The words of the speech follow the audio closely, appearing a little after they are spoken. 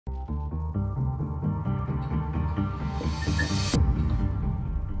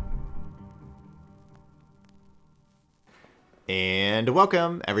And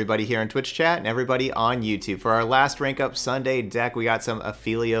welcome everybody here in Twitch chat and everybody on YouTube. For our last Rank Up Sunday deck, we got some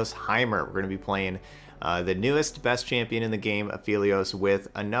Aphelios Heimer. We're going to be playing the newest best champion in the game, Aphelios, with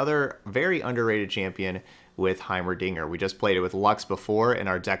another very underrated champion with Heimerdinger. We just played it with Lux before and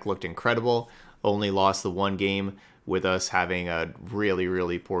our deck looked incredible. Only lost the one game with us having a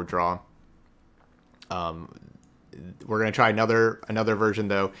really poor draw. We're going to try another version,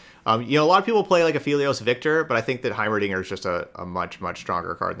 though. A lot of people play like Aphelios Victor, but I think that Heimerdinger is just a much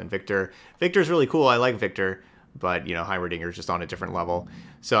stronger card than Victor. Victor's really cool. I like Victor, but, Heimerdinger is just on a different level.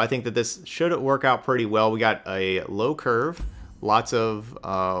 So I think that this should work out pretty well. We got a low curve, lots of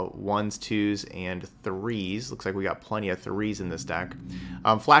 1s, 2s, and 3s. Looks like we got plenty of 3s in this deck.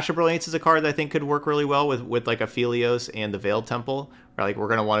 Flash of Brilliance is a card that I think could work really well with like Aphelios and the Veiled Temple. Right? Like we're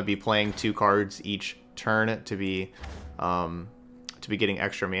going to want to be playing 2 cards each turn to be getting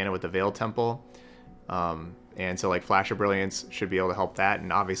extra mana with the Veiled Temple, and so like Flash of Brilliance should be able to help that,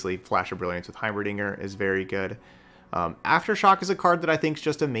 and obviously Flash of Brilliance with Heimerdinger is very good. Aftershock is a card that I think is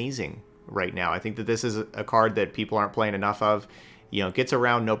just amazing right now. I think that this is a card that people aren't playing enough of. Gets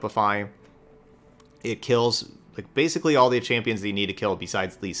around Nopify. It kills like basically all the champions that you need to kill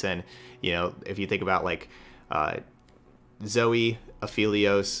besides Lee Sin. If you think about like Zoe,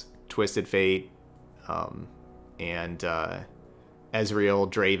 Aphelios, Twisted Fate, and Ezreal,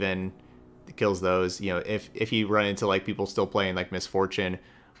 Draven, kills those. If you run into like people still playing like Misfortune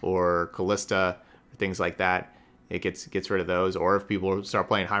or Callista or things like that, it gets rid of those. Or if people start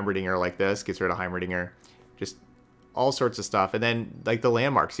playing Heimerdinger like this, gets rid of Heimerdinger. Just all sorts of stuff. And then like the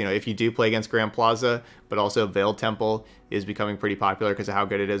landmarks, if you do play against Grand Plaza, but also Veiled Temple is becoming pretty popular because of how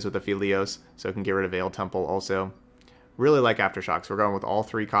good it is with Aphelios, so it can get rid of Veiled Temple also. Really like Aftershock, so we're going with all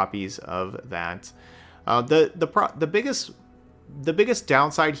 3 copies of that. The biggest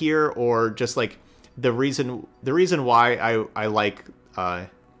downside here, or just like the reason why I like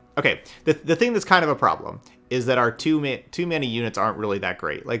okay, the thing that's kind of a problem is that our too many units aren't really that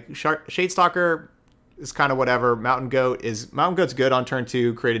great. Like Shadestalker is kind of whatever. Mountain Goat's good on turn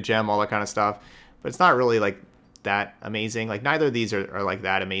 2, create a gem, all that kind of stuff, but it's not really like that amazing. Like neither of these are like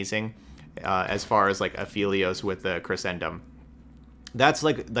that amazing as far as like Aphelios with the Crescendum. That's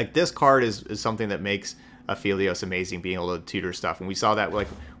like this card is something that makes Aphelios amazing, being able to tutor stuff. And we saw that like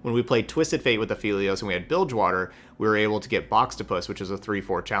when we played Twisted Fate with Aphelios and we had Bilgewater, we were able to get Boxtopus, which is a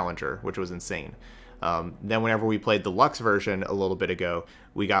 3/4 challenger, which was insane. Then whenever we played the Lux version a little bit ago,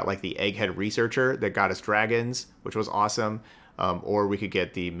 we got like the Egghead Researcher that got us dragons, which was awesome. Or we could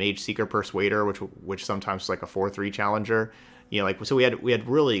get the Mage Seeker Persuader, which sometimes is like a 4/3 challenger. So we had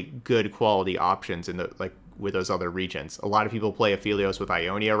really good quality options in the with those other regions. A lot of people play Aphelios with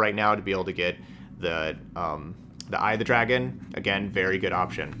Ionia right now to be able to get the Eye of the Dragon. Again, very good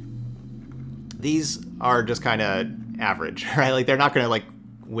option. These are just kind of average, right? Like they're not going to like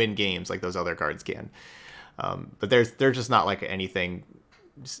win games like those other cards can. But they're just not like anything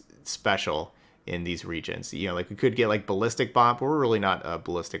special in these regions. Like we could get like Ballistic Bot, but we're really not a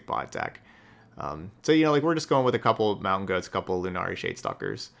Ballistic Bot deck. So like we're just going with a couple of Mountain Goats, a couple of Lunari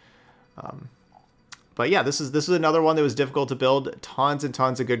Shadestalkers. But yeah, this is another one that was difficult to build. Tons and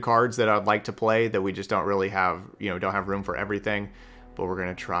tons of good cards that I'd like to play that we just don't really have, don't have room for everything. But we're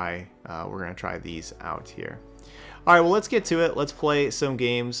gonna try these out here. All right, well let's get to it. Let's play some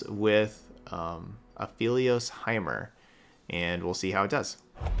games with Aphelios Heimer, and we'll see how it does.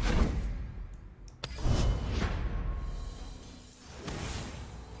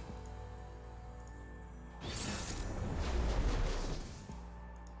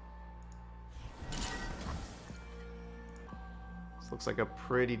 Looks like a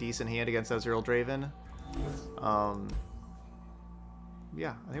pretty decent hand against Ezreal Draven.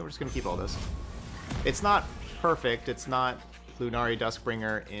 Yeah, I think we're just going to keep all this. It's not perfect. It's not Lunari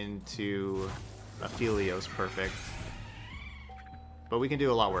Duskbringer into Aphelios perfect. But we can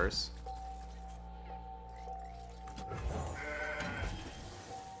do a lot worse.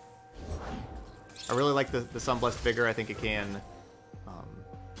 I really like the Sunblessed Vigor. I think it can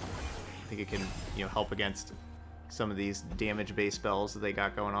help against some of these damage-based spells that they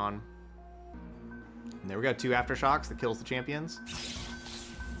got going on. And there we go, 2 Aftershocks that kills the champions.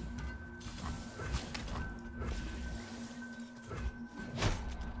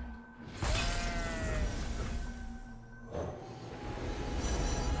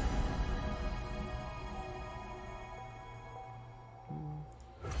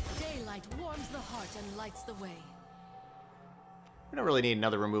 Daylight warms the heart and lights the way. We don't really need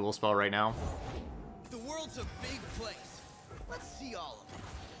another removal spell right now. The world's a big place. Let's see all of it.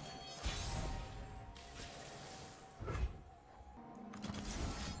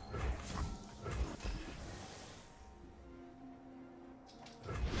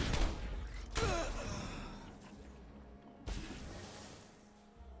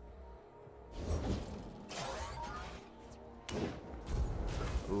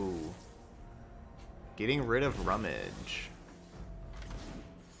 Getting rid of Rummage.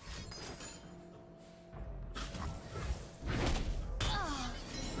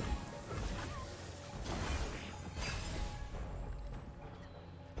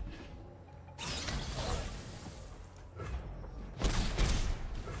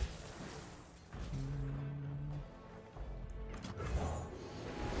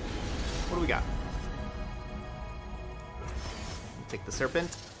 What do we got? Take the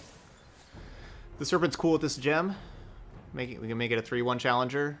Serpent. The Serpent's cool with this gem. We can make it a 3-1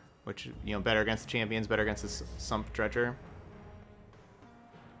 challenger, which, you know, better against the champions, better against the Sump Dredger.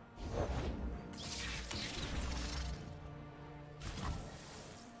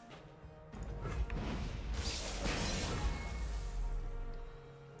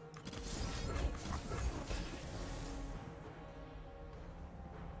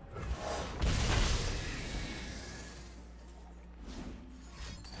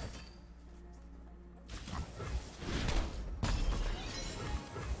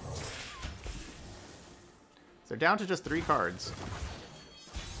 They're down to just 3 cards.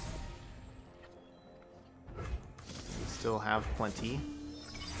 We still have plenty.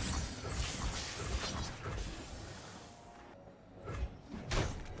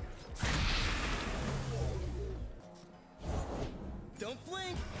 Don't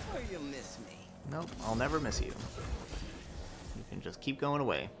blink or you'll miss me. Nope, I'll never miss you. You can just keep going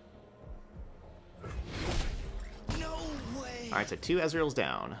away. No way. Alright, so 2 Ezreal's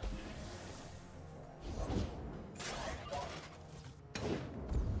down.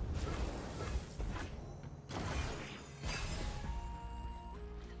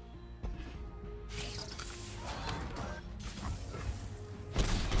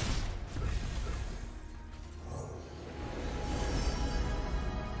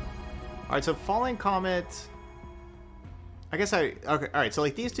 Alright, so Falling Comet... I guess okay, alright, so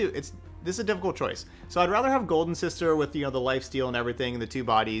like these two, this is a difficult choice. So I'd rather have Golden Sister with, you know, the lifesteal and everything, the 2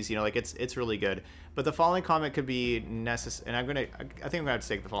 bodies, you know, like it's really good. But the Falling Comet could be necessary, and I think I'm gonna have to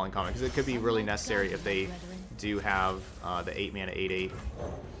take the Falling Comet, because it could be really necessary if they do have the 8 mana 8/8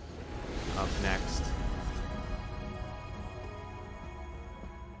 up next.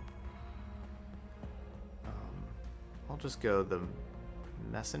 I'll just go the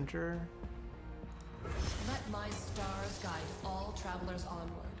Messenger. Let my stars guide all travelers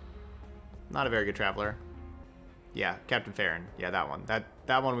onward. Not a very good traveler. Yeah, Captain Farron. Yeah, that one. That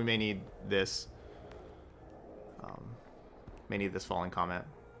one we may need this. May need this Falling Comet.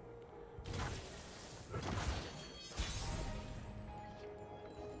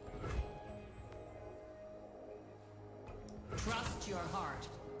 Trust your heart.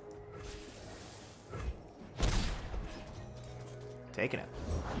 Taking it.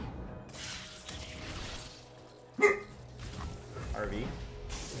 RV.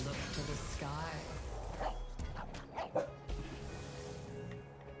 Look to the sky.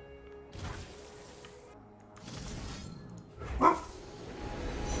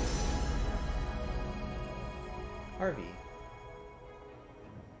 RV.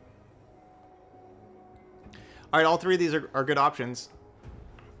 All right, all 3 of these are good options.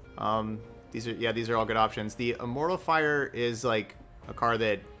 These are all good options. The Immortal Fire is like a card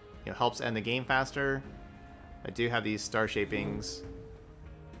that, you know, helps end the game faster. I do have these Star Shapings.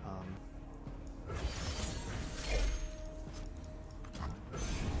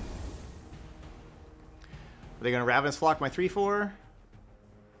 Are they going to Ravenous Flock my 3/4?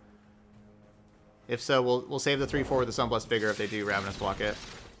 If so, we'll save the 3/4 with the Sunblessed Vigor if they do Ravenous Flock it.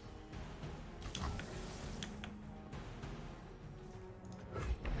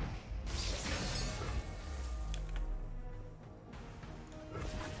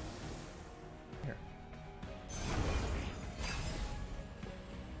 Here.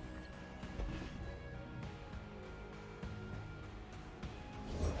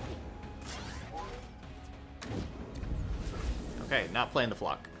 Okay, not playing the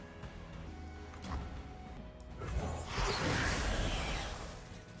Flock.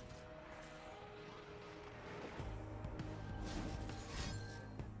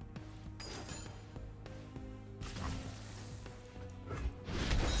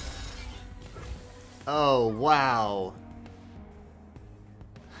 Oh, wow.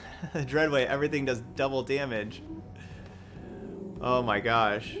 Dreadway, everything does double damage. Oh my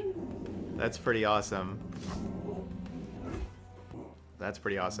gosh. That's pretty awesome. That's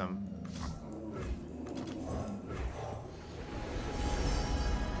pretty awesome.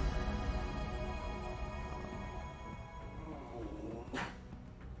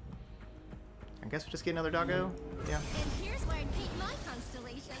 I guess we just get another doggo? Yeah. And here's where I'd paint my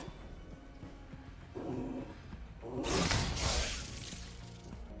constellation.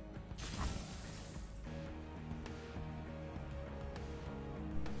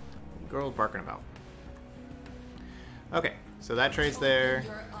 girl barking about? Okay, so that trade's there.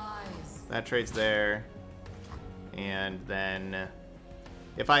 Your eyes. That trade's there. And then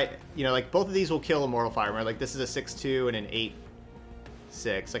if I, you know, like both of these will kill Immortal Fire. Like this is a 6-2 and an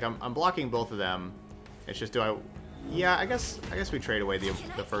 8-6. Like I'm blocking both of them. It's just do I? Yeah, I guess we trade away the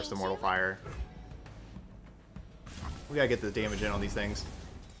first Immortal Fire. We gotta get the damage in on these things.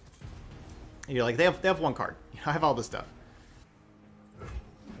 And you're like they have one card. I have all this stuff.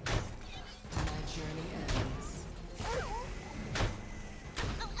 My journey ends.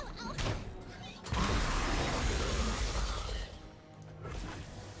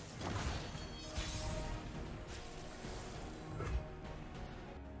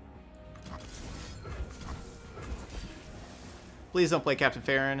 Please don't play Captain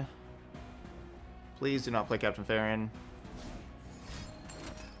Farron. Please do not play Captain Farron.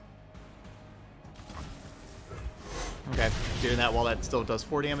 Okay, doing that while that still does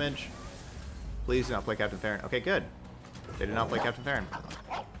 4 damage. Please do not play Captain Farron. Okay, good. They did not play Captain Farron.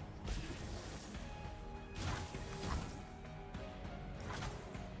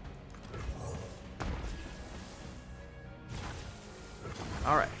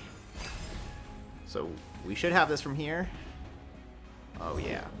 Alright. So, we should have this from here. Oh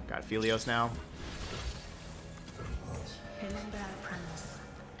yeah, got Aphelios now. Remember our promise,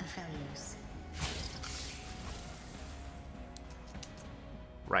 Aphelios.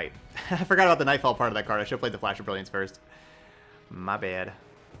 Right. I forgot about the Nightfall part of that card. I should have played the Flash of Brilliance first. My bad.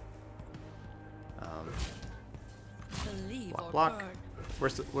 Believe or Block.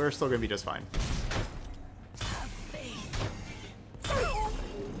 burn. We're still gonna be just fine.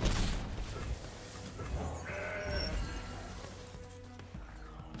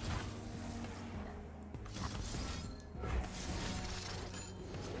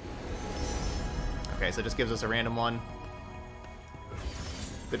 Okay, so it just gives us a random one.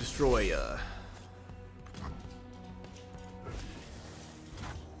 The Destroyer.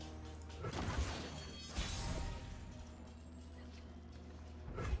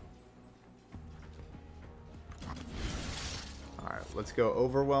 Alright, let's go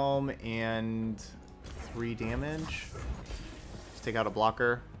Overwhelm and 3 damage. Let's take out a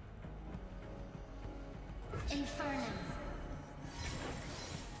blocker. Inferno.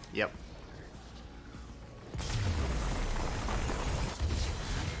 Yep.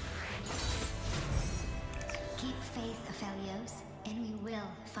 Keep faith, Aphelios, and we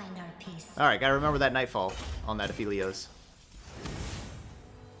will find our peace. Alright, gotta remember that Nightfall on that Aphelios.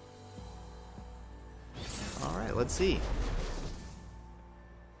 Alright, let's see.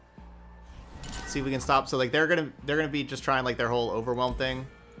 Let's see if we can stop. So like they're gonna be just trying like their whole Overwhelm thing.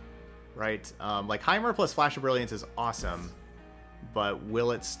 Right? Like Heimer plus Flash of Brilliance is awesome. But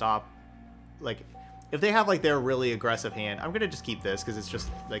will it stop? Like, if they have like their really aggressive hand, I'm gonna just keep this because it's just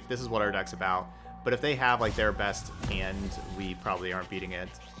like this is what our deck's about. But if they have like their best hand, we probably aren't beating it.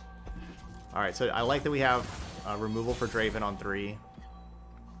 All right, so I like that we have removal for Draven on 3.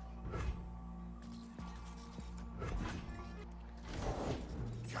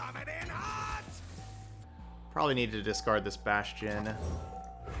 Coming in hot! Probably need to discard this Bastion.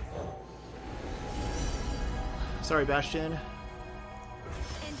 Sorry, Bastion.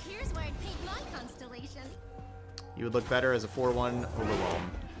 And here's where I'd paint my constellation. You would look better as a 4-1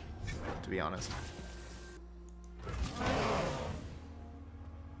 Overwhelm, to be honest.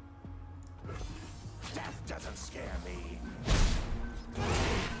 Death doesn't scare me.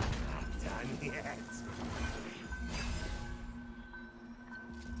 Not done yet.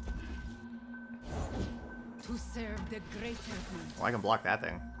 To serve the greater good. Well, I can block that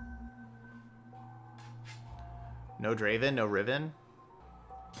thing. No Draven, no Riven.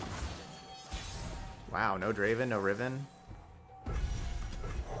 Wow, no Draven, no Riven.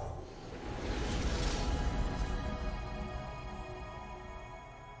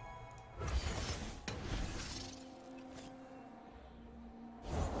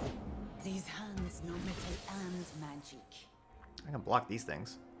 These hands know metal and magic. I can block these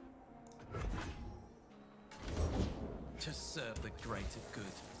things. To serve the greater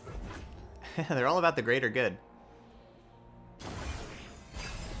good. They're all about the greater good.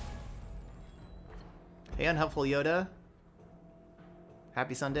 Hey, unhelpful Yoda.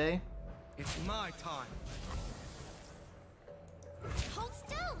 Happy Sunday. It's my time. Hold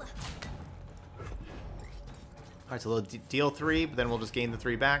still. Alright, so they'll deal 3, but then we'll just gain the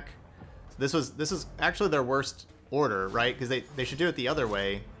 3 back. So this is actually their worst order, right? Because they should do it the other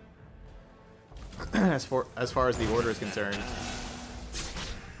way. as far as the order is concerned.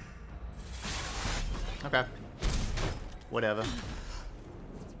 Okay. Whatever.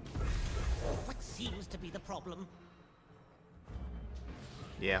 What seems to be the problem?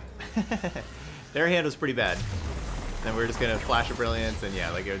 Yeah. Their hand was pretty bad. Then we were just gonna Flash of Brilliance, and yeah,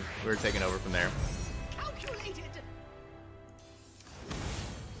 like we were taking over from there. Calculated.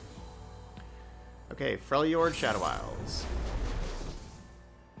 Okay, Freljord Shadow Isles.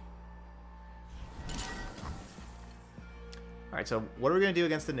 Alright, so what are we gonna do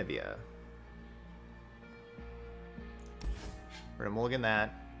against the Nivea? We're gonna mulligan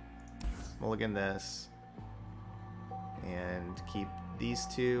that, mulligan this, and keep these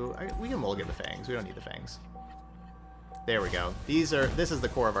two. We can mulligan the Fangs. We don't need the Fangs. There we go. This is the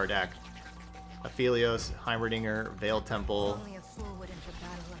core of our deck. Aphelios, Heimerdinger, Veiled Temple. Only a fool would enter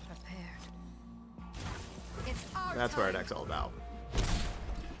battle unprepared. It's our That's what our time. deck's all about.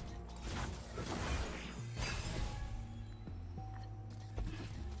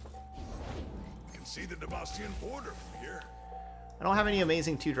 You can see the Devastian border from here. I don't have any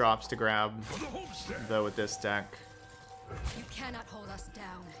amazing 2-drops to grab, For the homestead. though, with this deck. You cannot hold us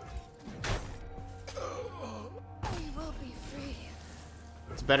down. We will be free.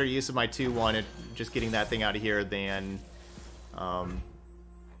 It's a better use of my 2/1 at just getting that thing out of here than,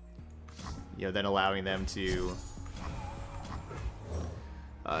 than allowing them to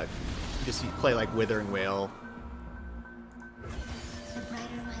just play like Withering Wail. The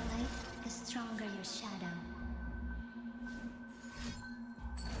brighter my light, the stronger your shadow.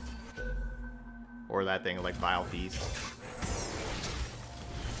 Or that thing like Vile Feast.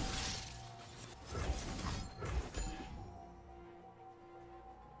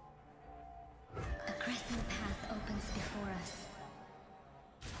 A crescent path opens before us.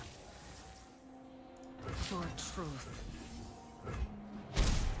 For truth.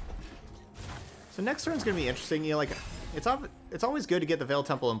 So next turn's gonna be interesting. You know, like it's always good to get the Veiled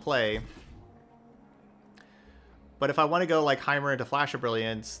Temple in play. But if I want to go like Heimer into Flash of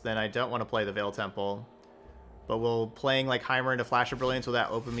Brilliance, then I don't want to play the Veiled Temple. But will playing like Heimer into Flash of Brilliance, will that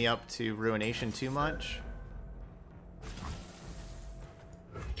open me up to Ruination too much?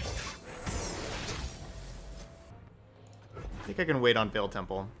 I think I can wait on Veiled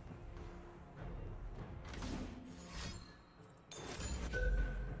Temple.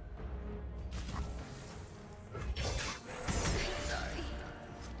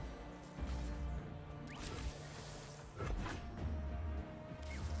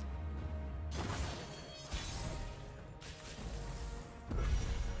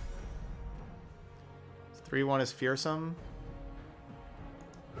 So 3/1 is Fearsome.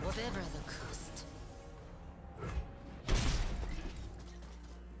 Whatever the cost.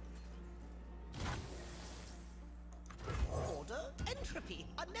 Order, entropy,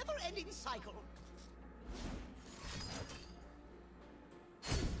 a never-ending cycle.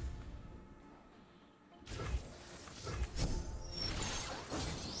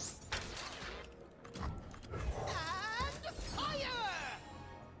 And fire!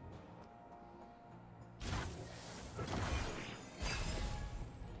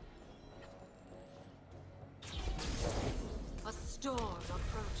 A storm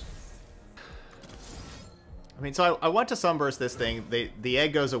approaches. I mean, so I want to Sunburst this thing. The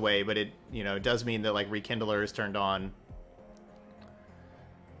egg goes away, but it does mean that like Rekindler is turned on.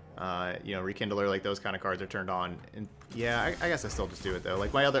 Rekindler, like those kind of cards are turned on. And yeah, I guess I still just do it though.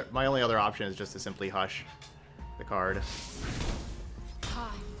 Like my only other option is just to simply hush the card.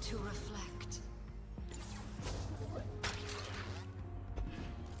 Time to reflect.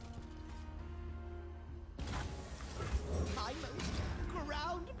 My most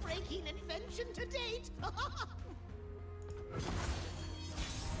groundbreaking invention to date! Alright,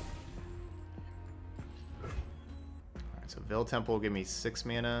 so Veiled Temple will give me 6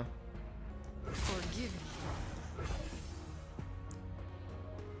 mana. Forgive me.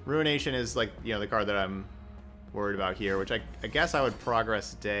 Ruination is like, the card that I'm worried about here, which I guess I would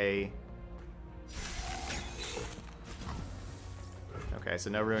Progress Day. Okay, so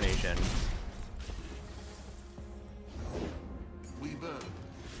no Ruination. We burn,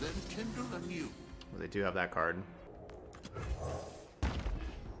 then kindle anew. Well, they do have that card.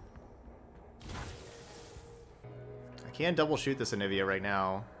 I can double shoot this Anivia right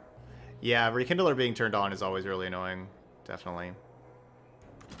now. Yeah, Rekindler being turned on is always really annoying. Definitely.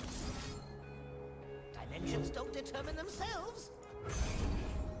 Dimensions don't determine themselves.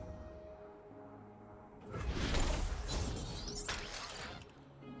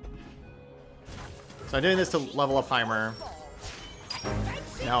 So I'm doing this to level up Heimer.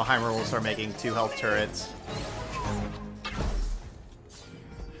 Now Heimer will start making 2 health turrets.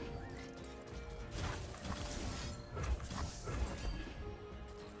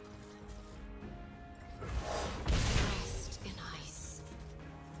 Rest in ice.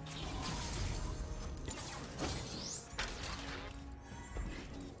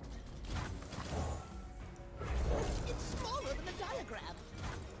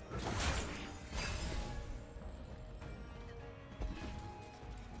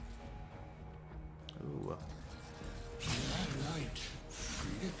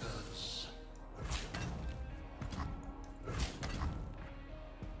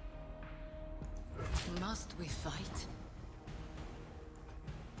 Must we fight?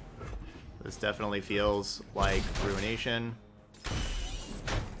 This definitely feels like Ruination.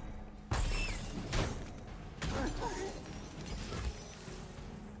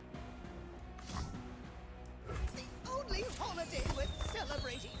 The only holiday worth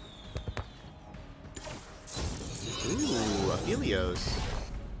celebrating. Ooh, Aphelios.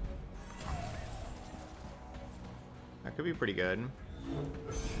 That could be pretty good.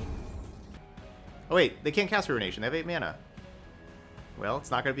 Oh wait, they can't cast Ruination. They have 8 mana. Well,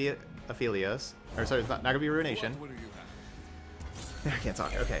 it's not going to be Aphelios. Or sorry, it's not going to be Ruination. What do you have? I can't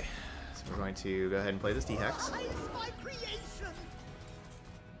talk. Okay. So we're going to go ahead and play this D-Hex. I is my creation.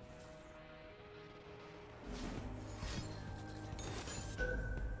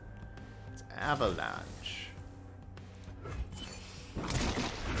 It's Avalanche.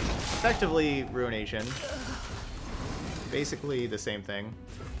 Effectively, Ruination. Basically the same thing.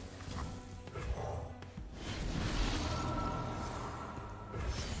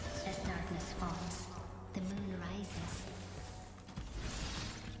 As darkness falls, the moon rises.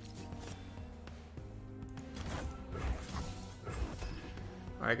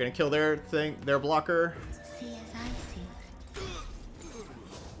 Alright, gonna kill their thing, their blocker. See as I see.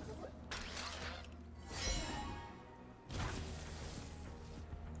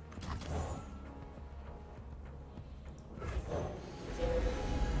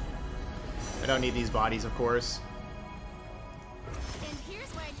 I don't need these bodies, of course. And here's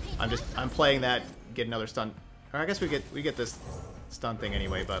where I paint I'm playing that, get another stun. Or I guess we get this stun thing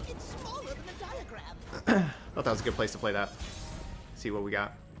anyway, but It's smaller than a diagram. thought that was a good place to play that. See what we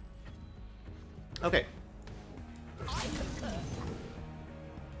got. Okay. I concur.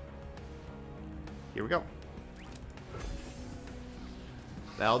 Here we go.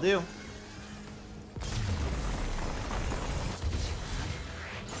 That'll do.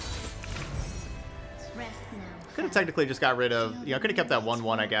 rest now. Could have technically just got rid of, you know, could have kept that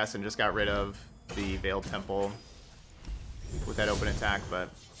 1/1, I guess, and just got rid of the Veiled Temple with that open attack, but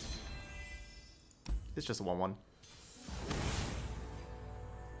it's just a 1/1.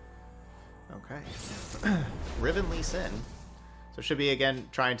 Okay. Riven Lee Sin. So it should be, again,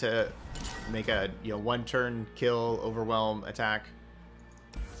 trying to make a, you know, 1-turn kill, overwhelm, attack,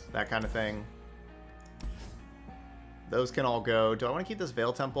 that kind of thing. Those can all go. Do I want to keep this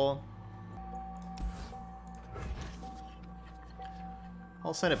Veil Temple?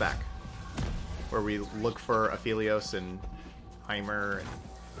 I'll send it back. Where we look for Aphelios and Heimer and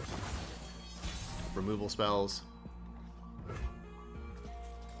removal spells.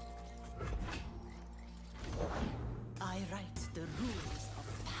 I write the rules of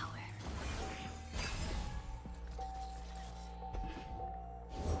power.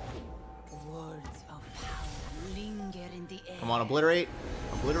 Words of power linger in the air. Come on, obliterate.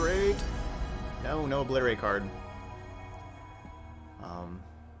 Obliterate. No, no obliterate card.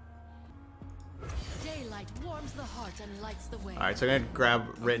 Daylight warms the heart and lights the way. Alright, so I'm gonna grab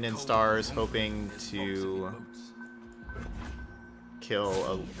Written in Stars, hoping to kill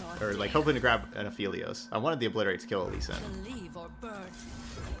a, or like hoping to grab an Aphelios. I wanted the obliterate to kill Elisa. Believe or burn.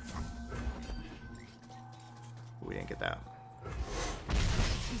 We didn't get that.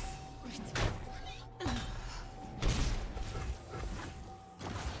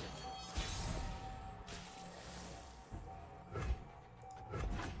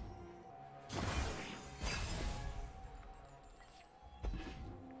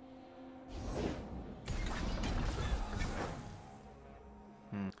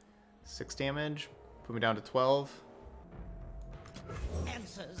 Six damage, put me down to 12.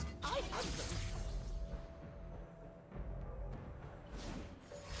 Answers. I have them.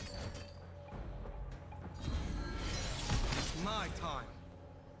 It's my time.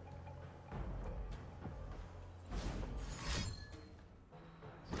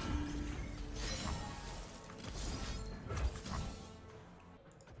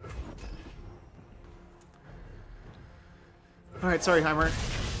 Alright, sorry, Heimer.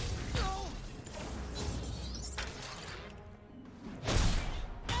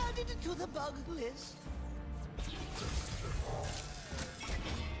 Added it to the bug list.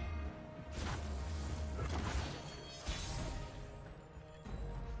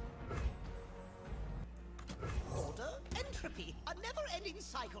 Order, entropy, a never-ending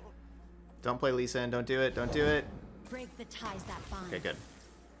cycle. Don't play Lee Sin, don't do it, don't do it. Break the ties that bind. Okay, good.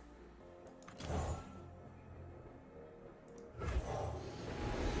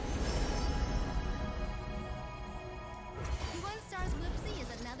 One star's whoopsie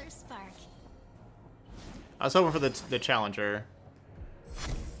is another spark. I was hoping for the challenger.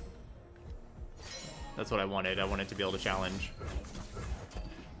 That's what I wanted. I wanted to be able to challenge.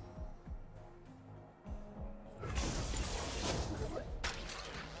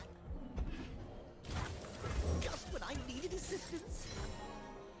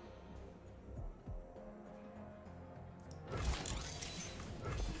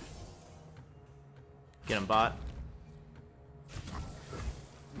 Get him, bot.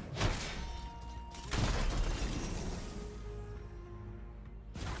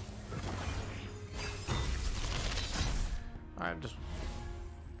 Alright, just...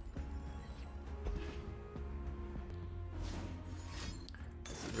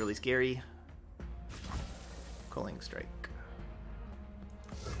 This is really scary. Culling Strike.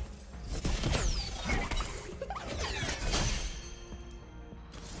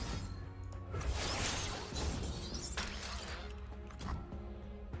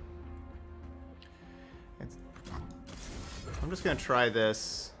 I'm just gonna try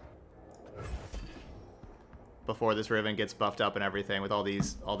this before this Riven gets buffed up and everything with all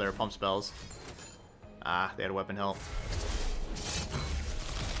their pump spells. Ah, they had a weapon help.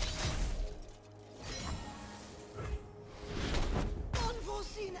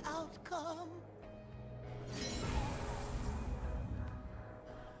 Unforeseen outcome.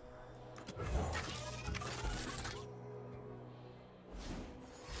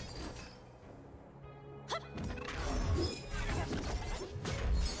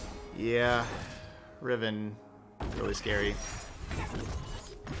 Yeah, Riven, really scary.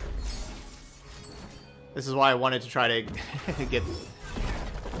 This is why I wanted to try to get...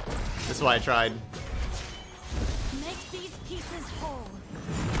 This is why I tried. Make these pieces whole.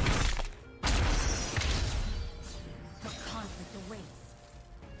 The conflict awaits.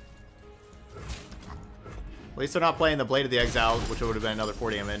 At least they're not playing the Blade of the Exile, which would have been another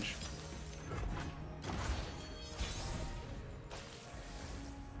 4 damage.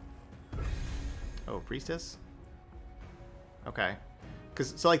 Oh, Priestess? Okay.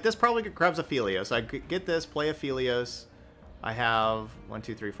 So like this probably grabs Aphelios. I could get this, play Aphelios. I have 1,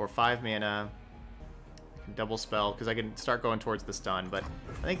 2, 3, 4, 5 mana. I can double spell, because I can start going towards the stun, but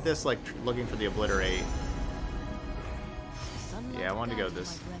I think this, like, looking for the Obliterate. Yeah, I wanted to go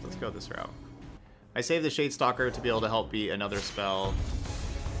this. Let's go this route. I saved the Shadestalker to be able to help beat another spell.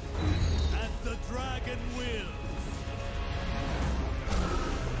 As the dragon wills.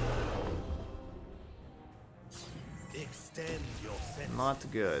 Extend your sense. Not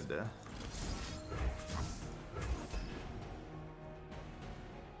good.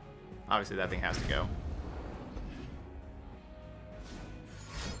 Obviously, that thing has to go.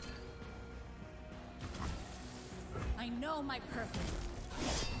 I know my purpose.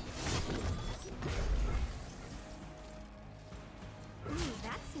 Ooh,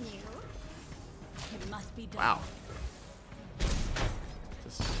 that's new. It must be done. Wow.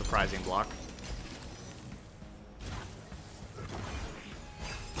 This is a surprising block.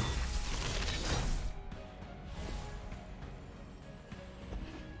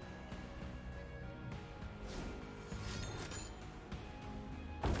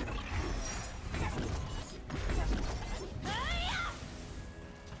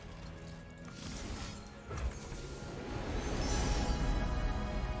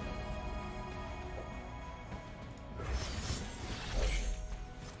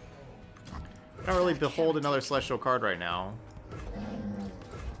 I don't really behold another celestial card right now.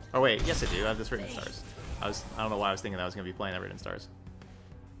 Oh wait, yes I do. I have this Written Stars. I don't know why I was thinking that I was going to be playing that Written Stars.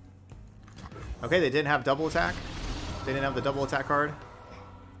 Okay, they didn't have double attack. They didn't have the double attack card.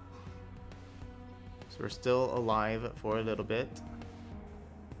 So we're still alive for a little bit.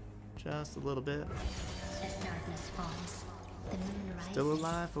 Just a little bit. As darkness falls, the moon rises. Still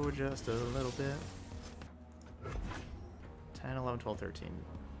alive for just a little bit. 10, 11, 12, 13.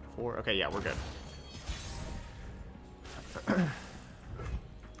 4. Okay, yeah, we're good.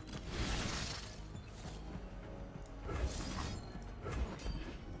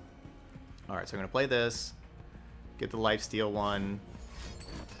 Alright, so I'm going to play this. Get the lifesteal one.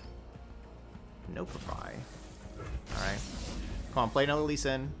 Notify. Alright. Come on, play another Lee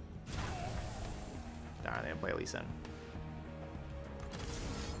Sin. Nah, they didn't play Lee Sin.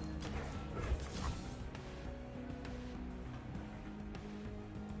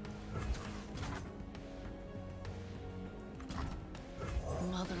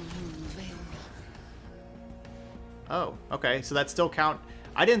 Mother Moon, veil me. Oh, okay. So that still count.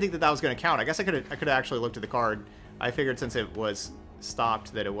 I didn't think that was going to count. I guess I could have actually looked at the card. I figured since it was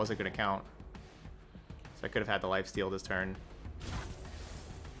stopped that it wasn't going to count. So I could have had the lifesteal this turn.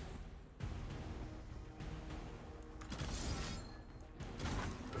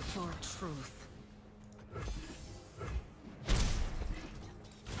 For truth.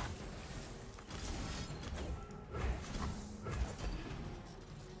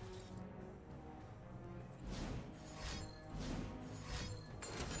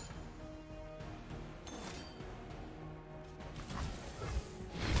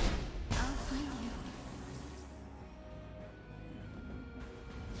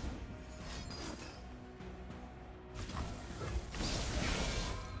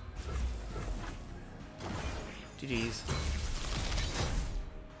 GG's.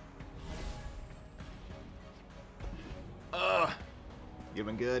 Ugh.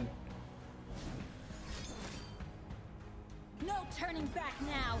 Giving good. No turning back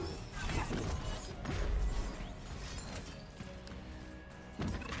now.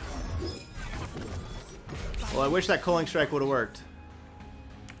 Well, I wish that Culling Strike would have worked.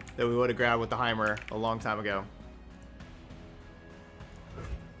 That we would have grabbed with the Heimer a long time ago.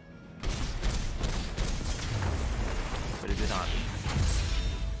 But it did not.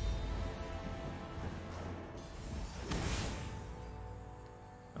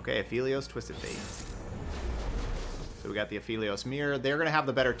 Okay, Aphelios Twisted Fate. So we got the Aphelios Mirror. They're going to have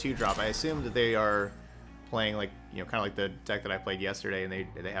the better 2-drop. I assume that they are playing like, you know, kind of like the deck that I played yesterday, and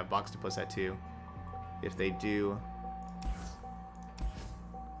they have Boxtopus at 2. If they do...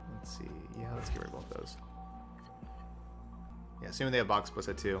 Let's see. Yeah, let's get rid of both those. Yeah, assuming they have Boxtopus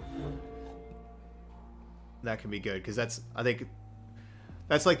at 2. That can be good, because that's, I think,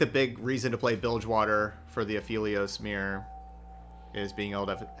 that's like the big reason to play Bilgewater for the Aphelios Mirror, is being able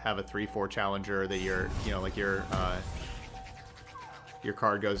to have a 3/4 challenger that you're, you know, like your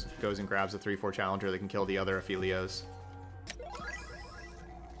card goes and grabs a 3/4 challenger that can kill the other Aphelios.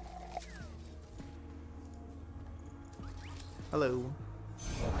 Hello.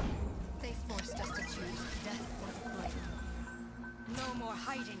 They forced us to choose death or the grave. No more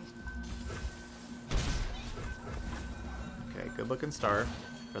hiding. Okay, good looking start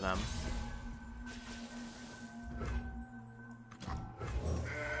for them.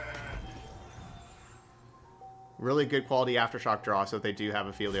 Really good quality Aftershock draw, so if they do have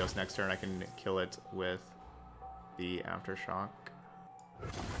Aphelios next turn, I can kill it with the Aftershock.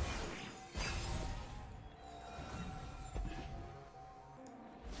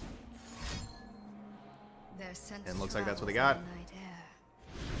 And looks like that's what they got.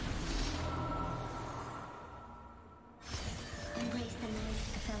 Embrace the night,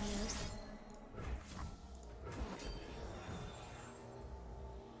 Aphelios.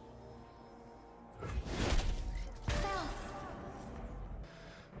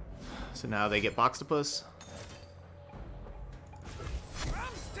 So now they get Boxtopus.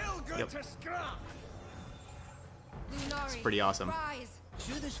 I'm still good Yep. to scrap. Lunari, pretty awesome. Rise.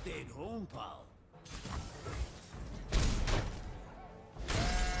 Should have stayed home, pal.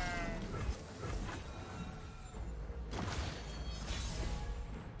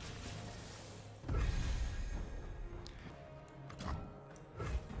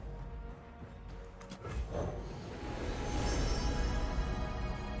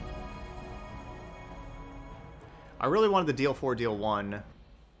 I really wanted the deal 4, deal 1.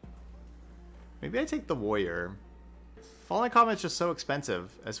 Maybe I take the Warrior. Falling Comet's just so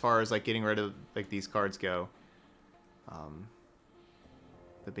expensive as far as like getting rid of like these cards go.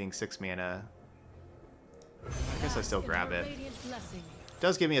 The being 6 mana. I guess I still grab it.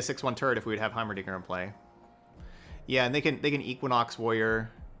 Does give me a 6/1 turret if we would have Heimerdinger in play. Yeah, and they can Equinox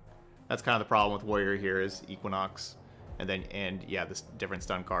Warrior. That's kind of the problem with Warrior here is Equinox, and yeah, this different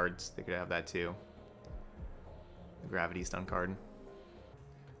stun cards. They could have that too. The Gravity stun card.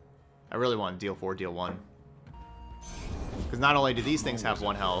 I really want deal 4, deal 1. Because not only do these things have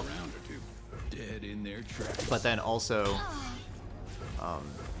 1 health, Dead in their tracks. but then also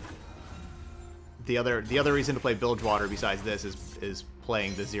the other reason to play Bilgewater besides this is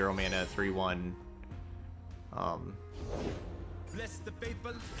playing the 0 mana 3/1. Bless the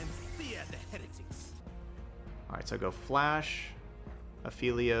faithful and sear the heretics. All right, so I go Flash,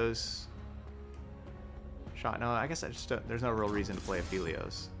 Aphelios. Shot. No, I guess I just don't, there's no real reason to play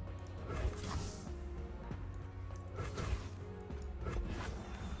Aphelios.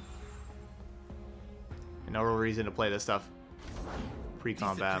 And no real reason to play this stuff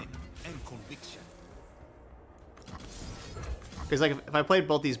pre-combat. Discipline and conviction. Because like if I played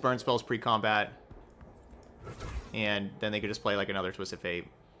both these burn spells pre-combat, and then they could just play like another Twisted Fate.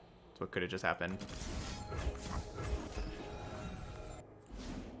 That's what could have just happened.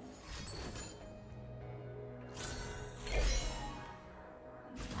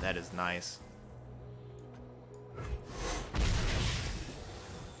 That is nice.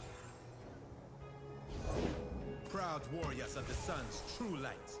 Proud warriors of the sun's true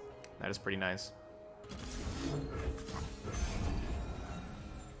light. That is pretty nice.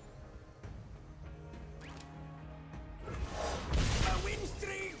 A win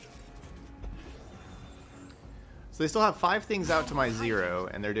streak. So they still have 5 things out to my 0,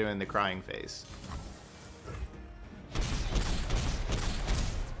 and they're doing the crying face.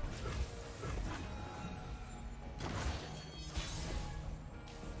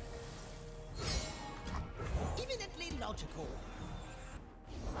 Eminently logical.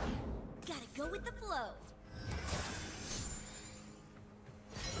 Gotta go with the flow.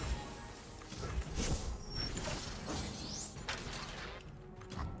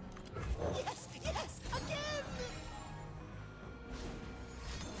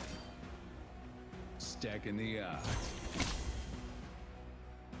 Stacking the odds.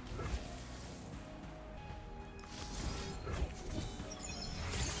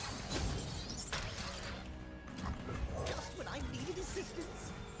 Just when I needed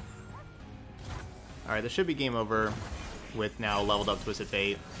assistance. Alright, this should be game over with now leveled up Twisted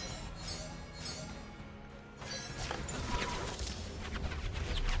Fate.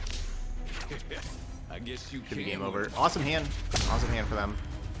 I guess you Should be can game over. win. Awesome hand. Awesome hand for them.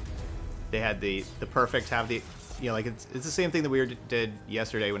 They had the perfect, have the, you know, like it's the same thing that we did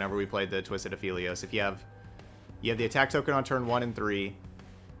yesterday whenever we played the Twisted Aphelios. If you have the attack token on turn 1 and 3,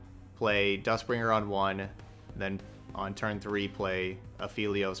 play Dustbringer on 1, then on turn 3 play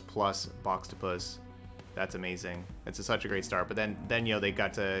Aphelios plus Boxtopus. That's amazing. It's such a great start. But then you know, they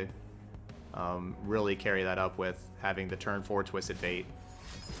got to really carry that up with having the turn 4 Twisted Fate.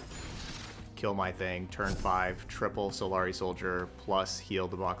 Kill my thing, turn 5, triple Solari Soldier, plus heal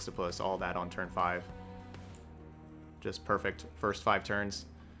the Boxtopus, all that on turn 5. Just perfect first 5 turns.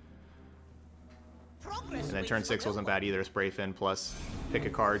 Progress And then waits turn for 6 no wasn't one. bad either, Spray Fin, plus pick a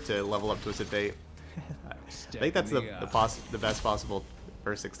card to level up Twisted Fate. I think that's the best possible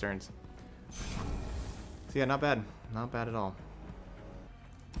first 6 turns. So yeah, not bad. Not bad at all.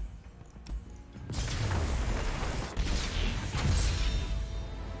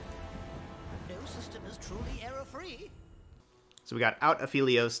 No system is truly error-free. So we got out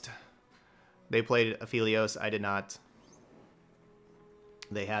Aphelios. They played Aphelios. I did not.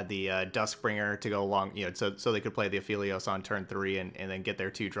 They had the Duskbringer to go along, you know, so they could play the Aphelios on turn 3 and then get their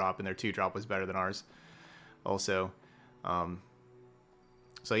 2-drop, and their 2-drop was better than ours. Also,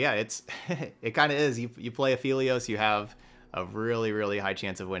 so yeah, it's it kind of is. You play Aphelios, you have a really high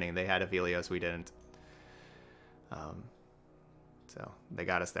chance of winning. They had Aphelios, we didn't. So they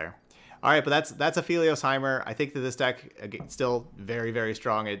got us there. All right, but that's Aphelios Heimer. I think that this deck again, still very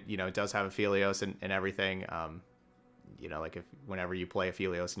strong. It, you know, it does have Aphelios and everything. You know, like if whenever you play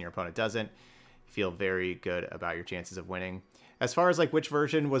Aphelios and your opponent doesn't, you feel very good about your chances of winning. As far as like which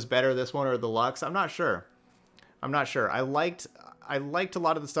version was better, this one or the Lux, I'm not sure. I liked a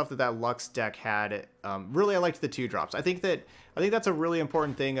lot of the stuff that Lux deck had. Really, I liked the 2-drops. I think that's a really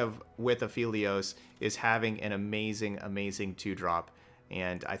important thing with Aphelios is having an amazing 2-drop.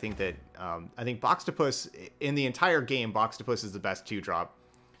 And I think that I think Boxtopus in the entire game, Boxtopus is the best 2-drop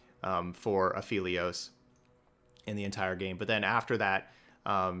for Aphelios in the entire game. But then after that,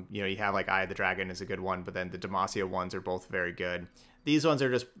 you know, you have like Eye of the Dragon is a good one, but then the Demacia ones are both very good. These ones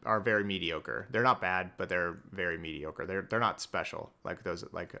are very mediocre. They're not bad, but they're very mediocre. They're not special like those,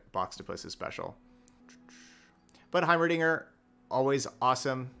 like Boxtopus is special. But Heimerdinger, always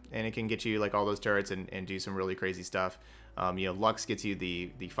awesome, and it can get you like all those turrets and do some really crazy stuff. You know, Lux gets you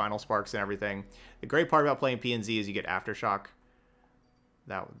the final sparks and everything. The great part about playing PNZ is you get Aftershock.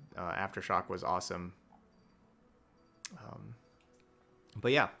 That Aftershock was awesome.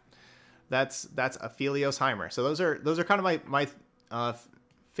 But yeah, that's Aphelios Heimer. So those are kind of my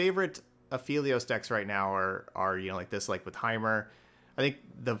favorite Aphelios decks right now are you know, like this, like with Heimer. I think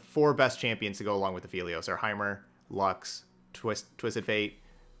the 4 best champions to go along with Aphelios are Heimer, Lux, Twisted Fate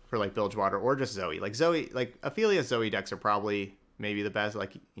for like Bilgewater, or just Zoe. Like Zoe, like Aphelios Zoe decks are probably maybe the best.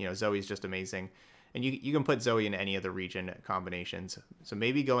 Like, you know, Zoe's just amazing, and you can put Zoe in any of the region combinations. So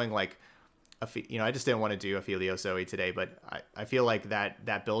maybe going like, you know, I just didn't want to do Aphelios Zoe today, but I feel like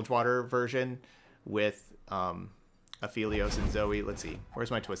that Bilgewater version with Aphelios and Zoe. Let's see,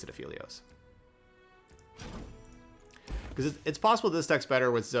 where's my Twisted Aphelios? Because it's possible this deck's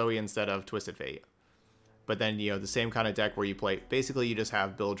better with Zoe instead of Twisted Fate. But then, you know, the same kind of deck where you play, basically you just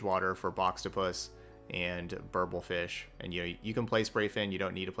have Bilgewater for Boxtopus and Burblefish. And, you know, you can play Sprayfin, you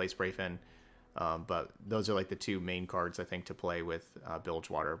don't need to play Sprayfin. But those are like the 2 main cards, I think, to play with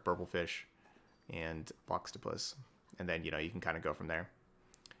Bilgewater, Burblefish, and Boxtopus. And then, you know, you can kind of go from there.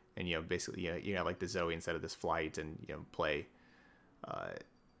 And, you know, basically, you have like the Zoe instead of this Flight, and, you know, play,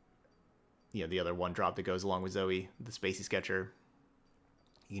 you know, the other 1-drop that goes along with Zoe, the Spacey Sketcher.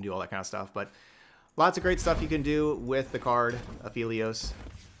 You can do all that kind of stuff. But lots of great stuff you can do with the card Aphelios.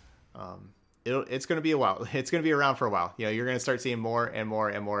 It's going to be a while. It's going to be around for a while. You know, you're going to start seeing more and more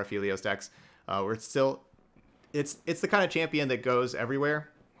Aphelios decks. We're still, it's the kind of champion that goes everywhere.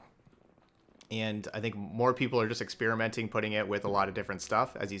 And I think more people are just experimenting, putting it with a lot of different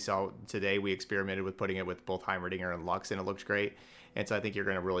stuff. As you saw today, we experimented with putting it with both Heimerdinger and Lux, and it looked great. And so I think you're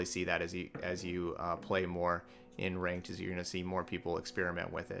going to really see that as you play more in ranked, is you're going to see more people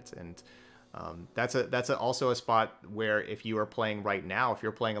experiment with it. And that's also a spot where if you are playing right now, if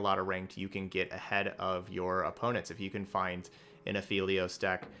you're playing a lot of ranked, you can get ahead of your opponents. If you can find an Aphelios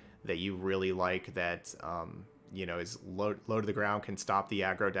deck that you really like, that you know, is low to the ground, can stop the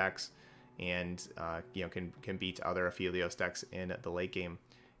aggro decks, and you know, can beat other Aphelios decks in the late game.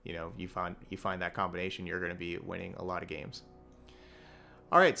 You know, you find that combination, you're going to be winning a lot of games.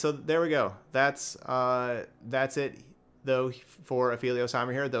 All right, so there we go. That's it though for Aphelios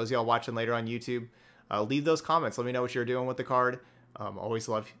Heimer here. Those of y'all watching later on YouTube, leave those comments. Let me know what you're doing with the card. Always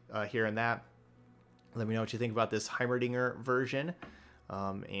love hearing that. Let me know what you think about this Heimerdinger version,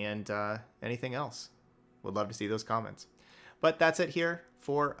 and anything else. Would love to see those comments. But that's it here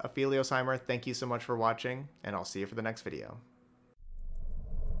for Aphelios Heimer. Thank you so much for watching, and I'll see you for the next video.